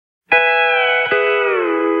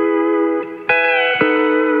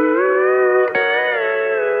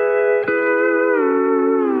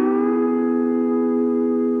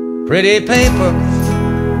Pretty paper,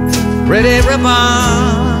 pretty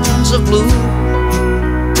ribbons of blue.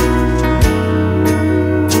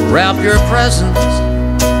 Wrap your presents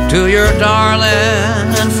to your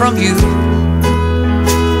darling and from you.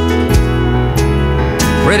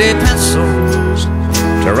 Pretty pencils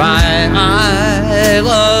to write I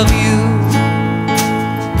love you.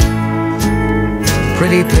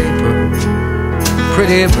 Pretty paper,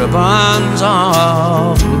 pretty ribbons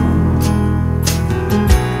of blue.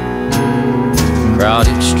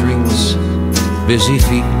 Crowded streets, busy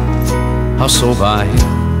feet hustle by here.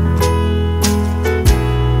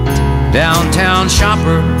 Downtown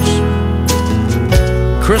shoppers,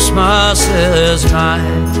 Christmas is nigh.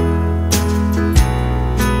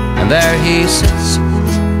 And there he sits,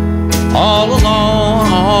 all alone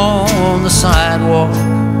on the sidewalk,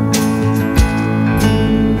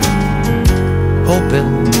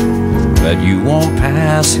 hoping that you won't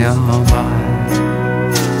pass him by.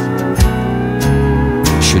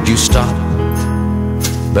 Should you stop?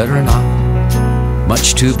 Better not,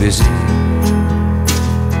 much too busy.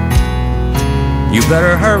 You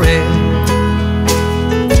better hurry,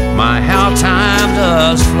 my how time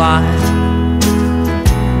does fly.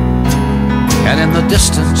 And in the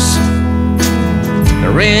distance, the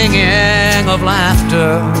ringing of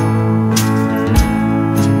laughter,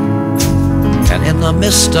 and in the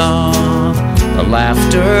midst of the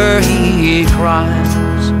laughter he cries.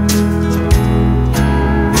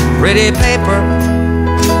 Pretty paper,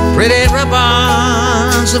 pretty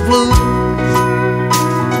ribbons of blue.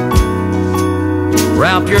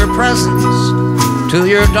 Wrap your presents to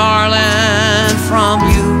your darling from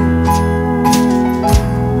you.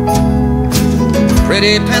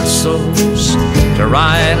 Pretty pencils to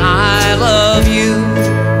write I love you.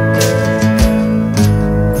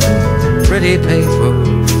 Pretty paper,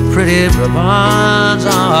 pretty ribbons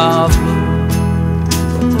of blue.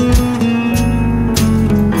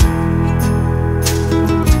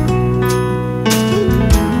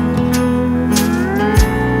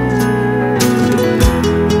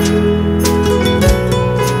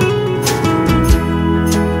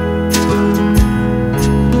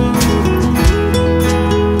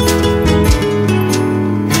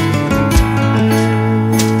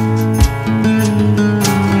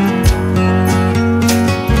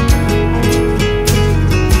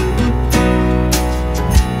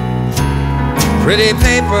 Pretty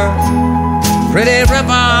paper, pretty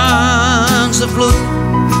ribbons of blue.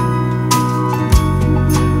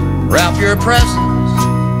 Wrap your presents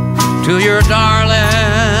to your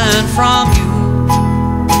darling from you.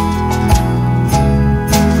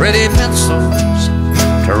 Pretty pencils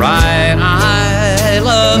to write I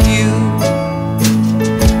love you.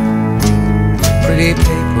 Pretty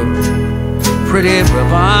paper, pretty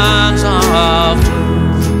ribbons of blue.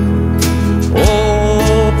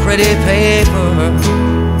 Oh, pretty paper,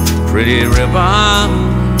 pretty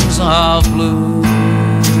ribbons of blue.